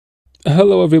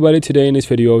Hello everybody, today in this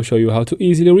video I'll show you how to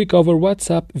easily recover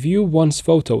WhatsApp View Once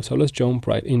photo. So let's jump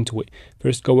right into it.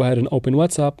 First, go ahead and open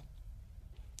WhatsApp.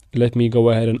 Let me go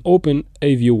ahead and open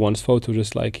a View Once photo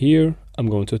just like here.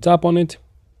 I'm going to tap on it.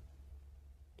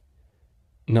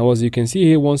 Now as you can see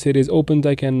here, once it is opened,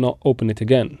 I cannot open it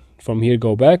again. From here,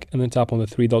 go back and then tap on the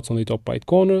three dots on the top right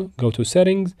corner, go to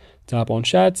settings, tap on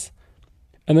chats,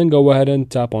 and then go ahead and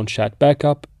tap on chat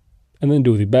backup and then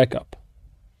do the backup.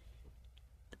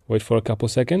 Wait for a couple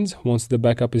seconds. Once the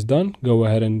backup is done, go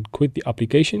ahead and quit the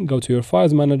application, go to your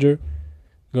files manager,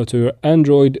 go to your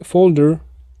Android folder,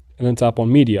 and then tap on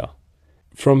media.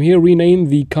 From here, rename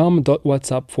the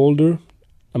com.whatsapp folder.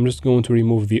 I'm just going to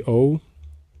remove the O.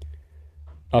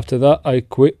 After that, I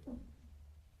quit,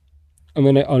 and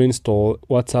then I uninstall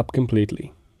WhatsApp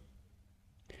completely.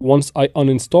 Once I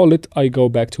uninstall it, I go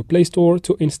back to Play Store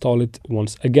to install it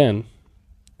once again.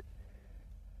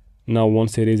 Now,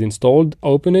 once it is installed,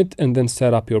 open it and then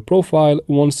set up your profile.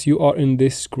 Once you are in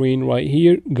this screen right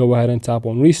here, go ahead and tap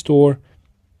on Restore.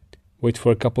 Wait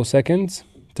for a couple seconds.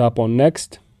 Tap on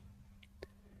Next.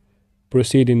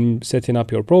 Proceed in setting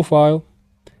up your profile.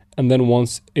 And then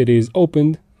once it is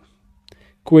opened,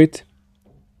 quit.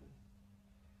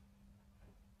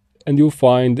 And you'll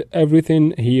find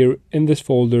everything here in this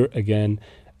folder again.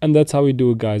 And that's how we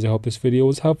do it, guys. I hope this video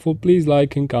was helpful. Please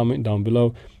like and comment down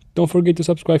below. Don't forget to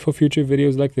subscribe for future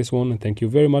videos like this one, and thank you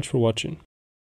very much for watching.